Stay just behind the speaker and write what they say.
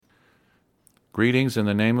Greetings in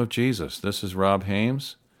the name of Jesus. This is Rob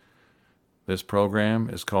Hames. This program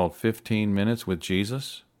is called 15 Minutes with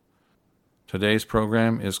Jesus. Today's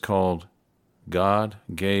program is called God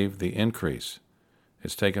Gave the Increase.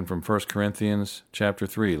 It's taken from 1 Corinthians chapter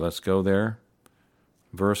 3. Let's go there.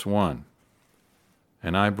 Verse 1.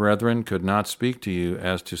 And I, brethren, could not speak to you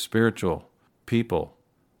as to spiritual people,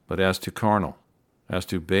 but as to carnal, as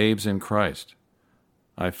to babes in Christ.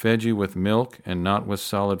 I fed you with milk and not with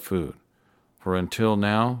solid food. For until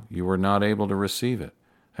now you were not able to receive it,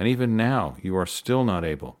 and even now you are still not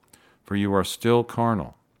able, for you are still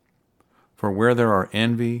carnal. For where there are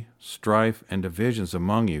envy, strife, and divisions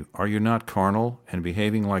among you, are you not carnal and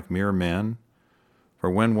behaving like mere men?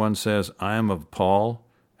 For when one says, I am of Paul,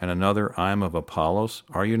 and another, I am of Apollos,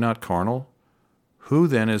 are you not carnal? Who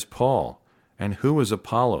then is Paul, and who is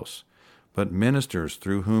Apollos, but ministers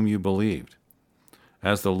through whom you believed,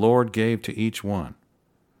 as the Lord gave to each one?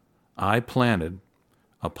 I planted,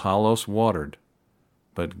 Apollos watered,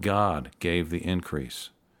 but God gave the increase.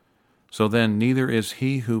 So then neither is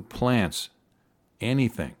he who plants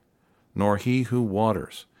anything, nor he who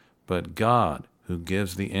waters, but God who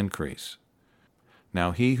gives the increase.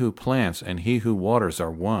 Now he who plants and he who waters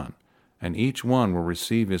are one, and each one will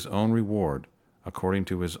receive his own reward according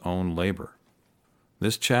to his own labor.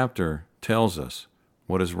 This chapter tells us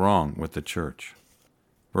what is wrong with the church.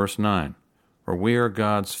 Verse 9. For we are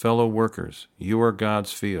God's fellow workers, you are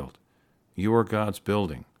God's field, you are God's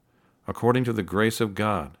building, according to the grace of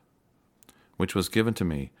God, which was given to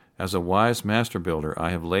me. As a wise master builder,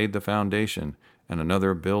 I have laid the foundation, and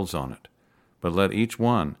another builds on it. But let each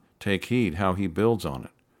one take heed how he builds on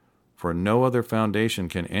it. For no other foundation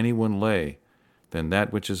can anyone lay than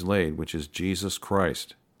that which is laid, which is Jesus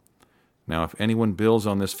Christ. Now if anyone builds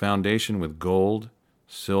on this foundation with gold,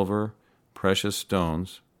 silver, precious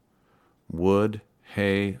stones, wood,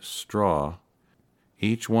 hay, straw,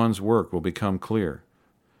 each one's work will become clear,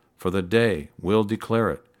 for the day will declare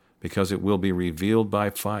it, because it will be revealed by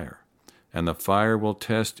fire, and the fire will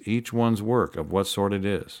test each one's work of what sort it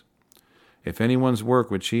is. If anyone's work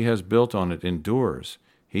which he has built on it endures,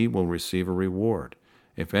 he will receive a reward.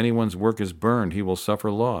 If anyone's work is burned, he will suffer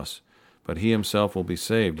loss, but he himself will be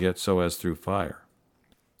saved, yet so as through fire.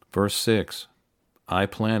 Verse 6, I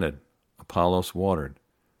planted, Apollos watered,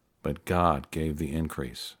 but God gave the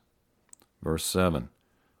increase. Verse 7,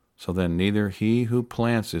 so then neither he who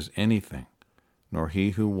plants is anything, nor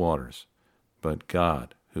he who waters, but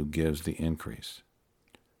God who gives the increase.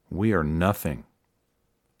 We are nothing.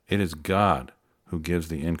 It is God who gives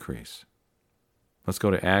the increase. Let's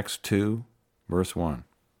go to Acts 2, verse 1.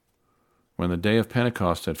 When the day of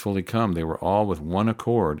Pentecost had fully come, they were all with one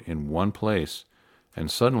accord in one place, and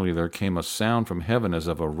suddenly there came a sound from heaven as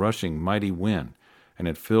of a rushing mighty wind, and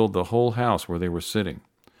it filled the whole house where they were sitting.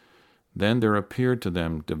 Then there appeared to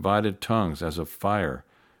them divided tongues as of fire,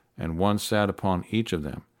 and one sat upon each of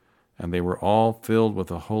them. And they were all filled with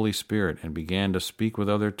the Holy Spirit, and began to speak with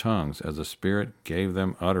other tongues as the Spirit gave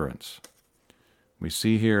them utterance. We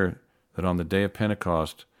see here that on the day of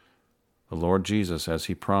Pentecost, the Lord Jesus, as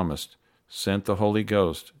he promised, sent the Holy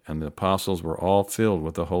Ghost, and the apostles were all filled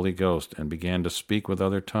with the Holy Ghost and began to speak with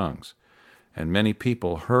other tongues. And many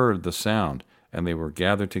people heard the sound, and they were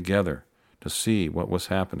gathered together to see what was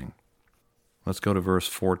happening. Let's go to verse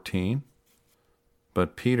 14.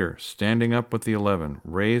 But Peter, standing up with the 11,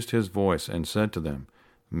 raised his voice and said to them,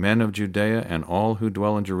 Men of Judea and all who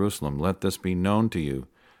dwell in Jerusalem, let this be known to you,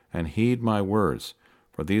 and heed my words.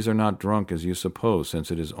 For these are not drunk as you suppose, since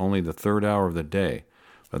it is only the third hour of the day.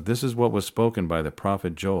 But this is what was spoken by the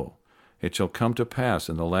prophet Joel. It shall come to pass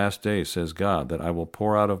in the last days, says God, that I will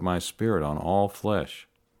pour out of my Spirit on all flesh.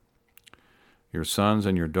 Your sons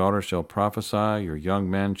and your daughters shall prophesy, your young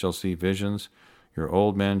men shall see visions, your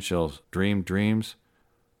old men shall dream dreams,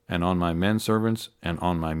 and on my men servants and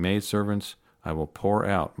on my maid servants I will pour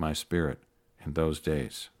out my Spirit in those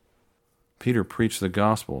days. Peter preached the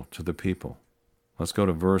gospel to the people. Let's go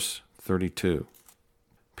to verse 32.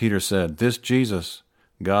 Peter said, This Jesus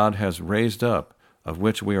God has raised up, of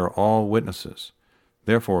which we are all witnesses.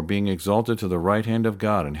 Therefore, being exalted to the right hand of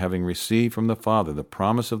God, and having received from the Father the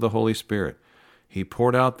promise of the Holy Spirit, he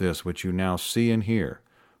poured out this which you now see and hear.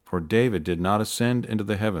 For David did not ascend into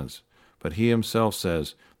the heavens, but he himself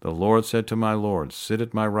says, The Lord said to my Lord, Sit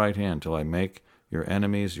at my right hand till I make your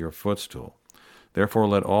enemies your footstool. Therefore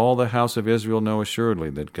let all the house of Israel know assuredly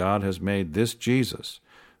that God has made this Jesus,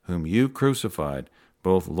 whom you crucified,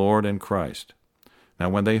 both Lord and Christ. Now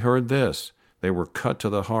when they heard this, they were cut to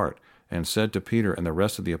the heart, and said to Peter and the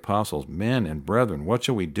rest of the apostles, Men and brethren, what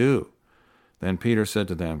shall we do? Then Peter said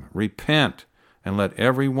to them, Repent, and let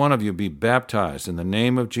every one of you be baptized in the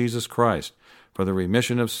name of Jesus Christ for the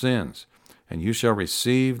remission of sins, and you shall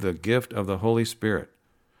receive the gift of the Holy Spirit.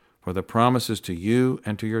 For the promise is to you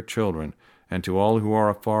and to your children, and to all who are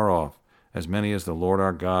afar off, as many as the Lord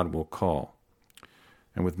our God will call."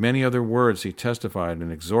 And with many other words he testified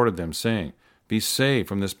and exhorted them, saying, "Be saved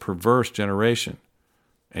from this perverse generation."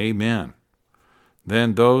 Amen.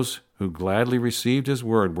 Then those who gladly received his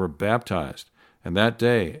word were baptized, and that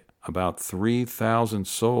day about 3,000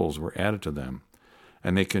 souls were added to them.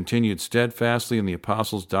 And they continued steadfastly in the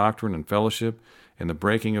apostles' doctrine and fellowship, in the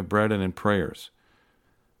breaking of bread and in prayers.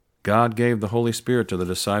 God gave the Holy Spirit to the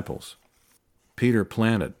disciples. Peter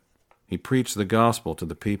planted. He preached the gospel to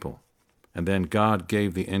the people. And then God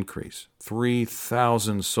gave the increase.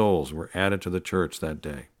 3,000 souls were added to the church that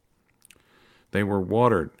day. They were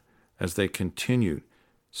watered as they continued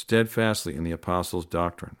steadfastly in the apostles'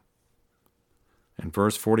 doctrine. In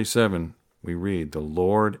verse 47, we read, "The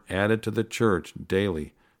Lord added to the church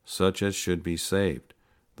daily such as should be saved."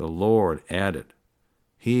 The Lord added.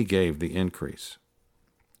 He gave the increase.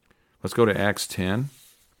 Let's go to Acts 10.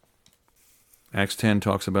 Acts 10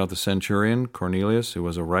 talks about the centurion, Cornelius, who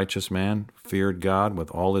was a righteous man, feared God with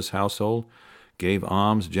all his household, gave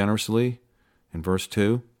alms generously, in verse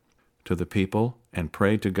 2, to the people, and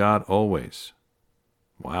prayed to God always.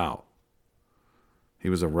 Wow. He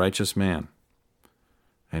was a righteous man.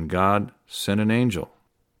 And God sent an angel.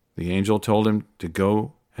 The angel told him to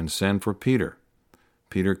go and send for Peter.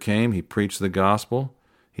 Peter came, he preached the gospel,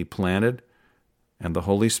 he planted, and the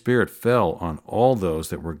Holy Spirit fell on all those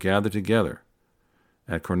that were gathered together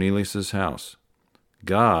at Cornelius' house.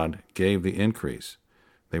 God gave the increase.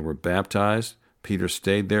 They were baptized. Peter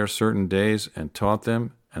stayed there certain days and taught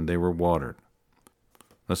them, and they were watered.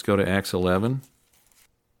 Let's go to Acts 11,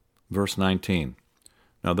 verse 19.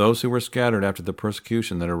 "Now those who were scattered after the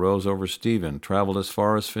persecution that arose over Stephen traveled as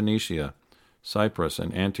far as Phoenicia, Cyprus,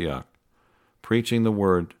 and Antioch, preaching the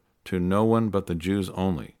word to no one but the Jews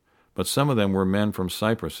only. But some of them were men from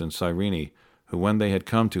Cyprus and Cyrene, who when they had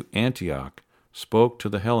come to Antioch spoke to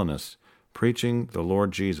the Hellenists, preaching the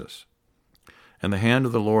Lord Jesus. And the hand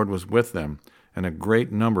of the Lord was with them, and a great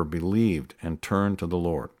number believed and turned to the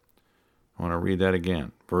Lord." I want to read that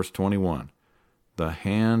again. Verse 21. "The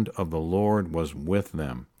hand of the Lord was with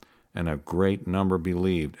them, and a great number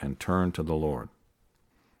believed and turned to the Lord."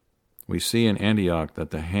 We see in Antioch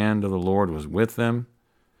that the hand of the Lord was with them.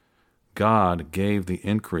 God gave the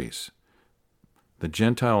increase. The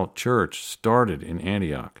Gentile church started in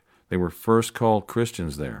Antioch. They were first called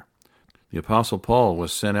Christians there. The Apostle Paul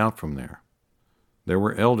was sent out from there. There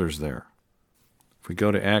were elders there. If we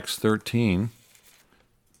go to Acts 13,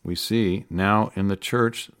 we see now in the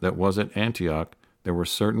church that was at Antioch, there were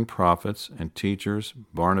certain prophets and teachers,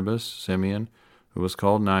 Barnabas, Simeon, who was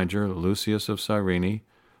called Niger, Lucius of Cyrene,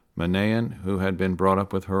 Manaen, who had been brought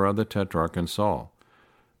up with Herod the Tetrarch, and Saul.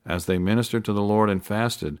 As they ministered to the Lord and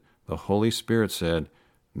fasted, the Holy Spirit said,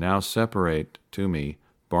 "Now separate to me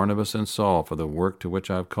Barnabas and Saul for the work to which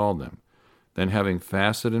I have called them." Then having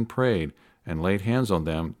fasted and prayed and laid hands on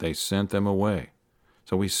them, they sent them away.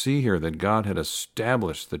 So we see here that God had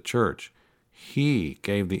established the church. He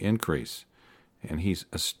gave the increase. And He's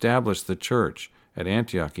established the church. At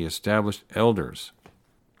Antioch, He established elders.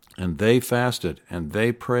 And they fasted, and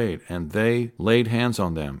they prayed, and they laid hands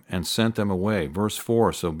on them and sent them away. Verse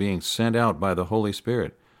 4, "So being sent out by the Holy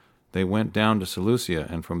Spirit, they went down to Seleucia,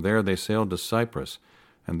 and from there they sailed to Cyprus,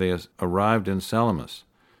 and they arrived in Salamis.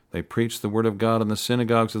 They preached the word of God in the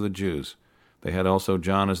synagogues of the Jews. They had also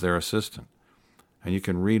John as their assistant." And you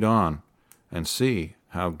can read on and see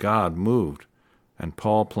how God moved, and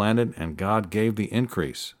Paul planted, and God gave the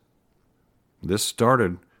increase. This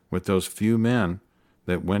started with those few men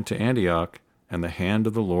that went to Antioch, and the hand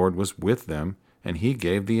of the Lord was with them, and He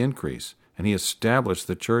gave the increase. And He established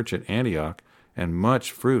the church at Antioch, and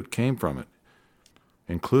much fruit came from it,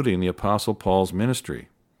 including the Apostle Paul's ministry,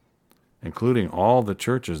 including all the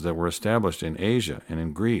churches that were established in Asia and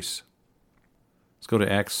in Greece. Let's go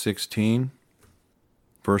to Acts 16,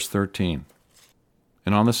 verse 13.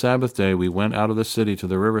 "And on the Sabbath day we went out of the city to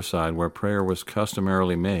the riverside where prayer was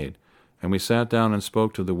customarily made, and we sat down and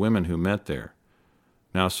spoke to the women who met there.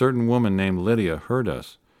 Now a certain woman named Lydia heard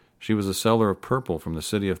us. She was a seller of purple from the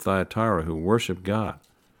city of Thyatira who worshipped God.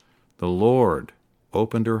 The Lord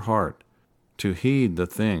opened her heart to heed the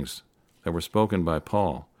things that were spoken by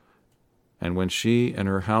Paul. And when she and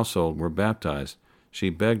her household were baptized, she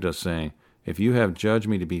begged us, saying, 'If you have judged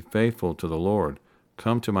me to be faithful to the Lord,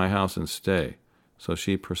 come to my house and stay.' So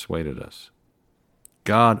she persuaded us."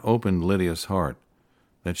 God opened Lydia's heart,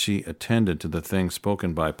 that she attended to the things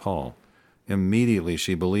spoken by Paul Immediately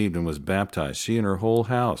she believed and was baptized, she and her whole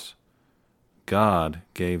house. God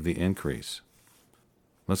gave the increase.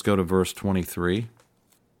 Let's go to verse 23.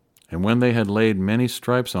 And when they had laid many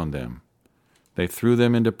stripes on them, they threw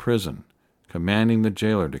them into prison, commanding the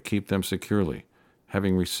jailer to keep them securely.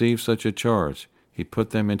 Having received such a charge, he put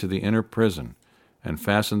them into the inner prison and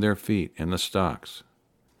fastened their feet in the stocks.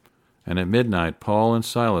 And at midnight Paul and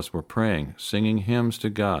Silas were praying, singing hymns to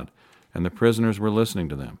God, and the prisoners were listening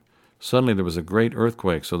to them. Suddenly there was a great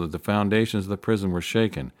earthquake, so that the foundations of the prison were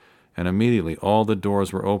shaken, and immediately all the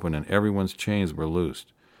doors were opened, and everyone's chains were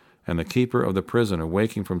loosed. And the keeper of the prison,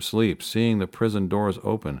 awaking from sleep, seeing the prison doors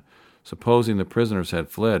open, supposing the prisoners had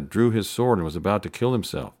fled, drew his sword and was about to kill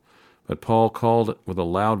himself. But Paul called with a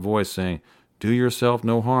loud voice, saying, Do yourself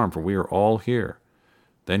no harm, for we are all here.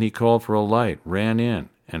 Then he called for a light, ran in,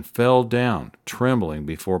 and fell down, trembling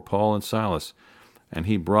before Paul and Silas. And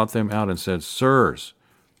he brought them out and said, Sirs,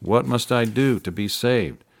 what must I do to be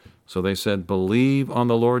saved? So they said, Believe on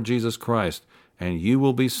the Lord Jesus Christ, and you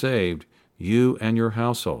will be saved, you and your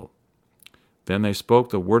household. Then they spoke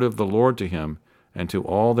the word of the Lord to him and to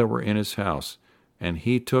all that were in his house. And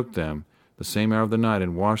he took them the same hour of the night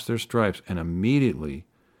and washed their stripes. And immediately,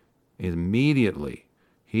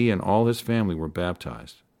 he and all his family were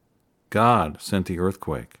baptized. God sent the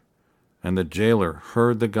earthquake, and the jailer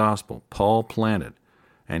heard the gospel Paul planted,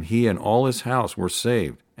 and he and all his house were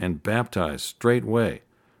saved and baptized straightway.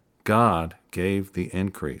 God gave the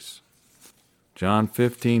increase. John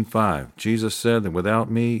 15:5, Jesus said that without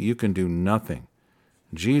me you can do nothing.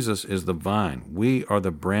 Jesus is the vine. We are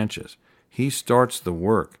the branches. He starts the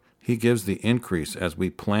work. He gives the increase as we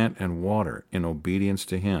plant and water in obedience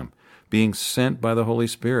to him, being sent by the Holy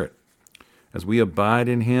Spirit. As we abide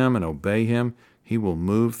in him and obey him, he will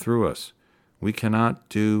move through us. We cannot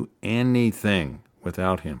do anything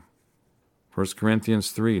without him. 1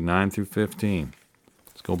 Corinthians 3:9-15.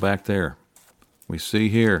 Let's go back there. We see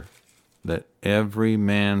here that every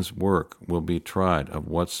man's work will be tried of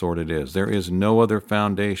what sort it is. There is no other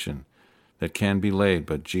foundation that can be laid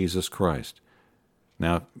but Jesus Christ.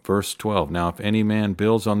 Now, verse 12, Now if any man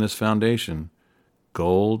builds on this foundation,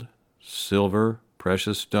 gold, silver,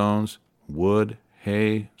 precious stones, wood,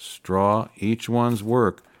 hay, straw, each one's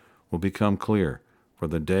work will become clear, for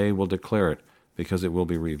the day will declare it, because it will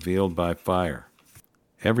be revealed by fire.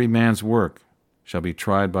 Every man's work shall be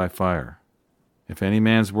tried by fire. If any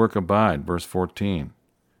man's work abide, verse 14,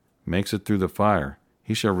 makes it through the fire,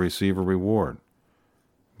 he shall receive a reward.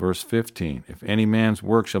 Verse 15, If any man's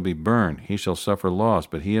work shall be burned, he shall suffer loss,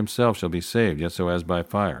 but he himself shall be saved, yet so as by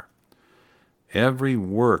fire. Every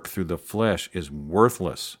work through the flesh is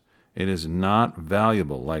worthless. It is not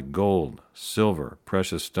valuable like gold, silver,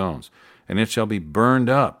 precious stones, and it shall be burned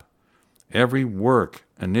up. Every work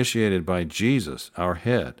initiated by Jesus, our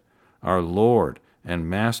head, our Lord and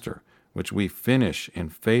Master, which we finish in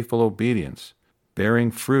faithful obedience,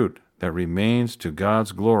 bearing fruit that remains to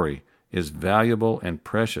God's glory, is valuable and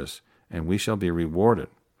precious, and we shall be rewarded.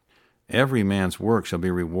 Every man's work shall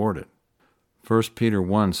be rewarded. 1 Peter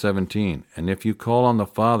 1:17, And if you call on the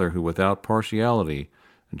Father who without partiality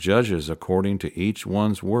judges according to each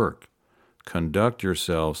one's work, conduct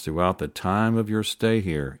yourselves throughout the time of your stay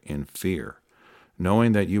here in fear,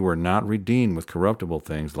 knowing that you were not redeemed with corruptible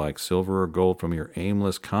things like silver or gold from your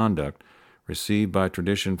aimless conduct received by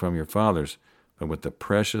tradition from your fathers, but with the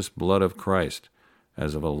precious blood of Christ,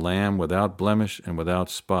 as of a lamb without blemish and without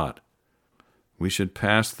spot. We should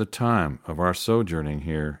pass the time of our sojourning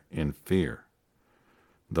here in fear.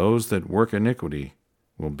 Those that work iniquity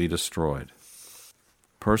will be destroyed.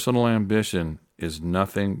 Personal ambition is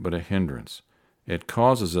nothing but a hindrance. It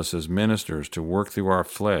causes us as ministers to work through our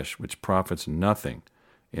flesh, which profits nothing,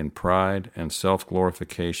 in pride and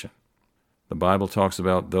self-glorification. The Bible talks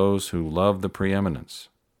about those who love the preeminence.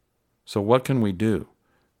 So what can we do?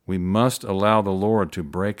 We must allow the Lord to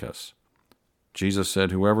break us. Jesus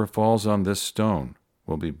said, Whoever falls on this stone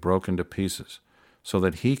will be broken to pieces, so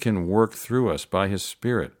that he can work through us by his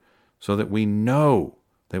Spirit, so that we know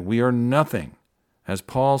that we are nothing, as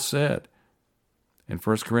Paul said in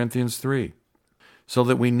 1 Corinthians 3, so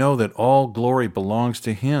that we know that all glory belongs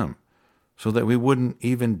to him, so that we wouldn't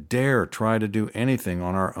even dare try to do anything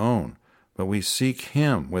on our own, but we seek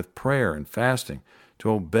him with prayer and fasting to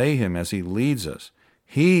obey him as he leads us.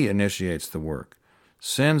 He initiates the work,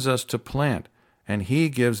 sends us to plant, and he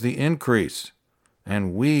gives the increase.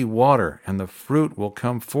 And we water, and the fruit will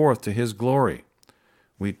come forth to his glory.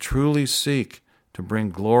 We truly seek to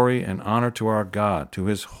bring glory and honor to our God, to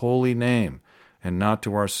his holy name, and not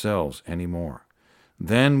to ourselves anymore.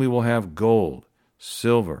 Then we will have gold,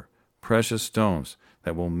 silver, precious stones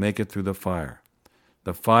that will make it through the fire.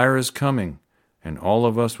 The fire is coming and all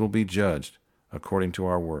of us will be judged according to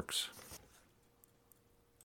our works.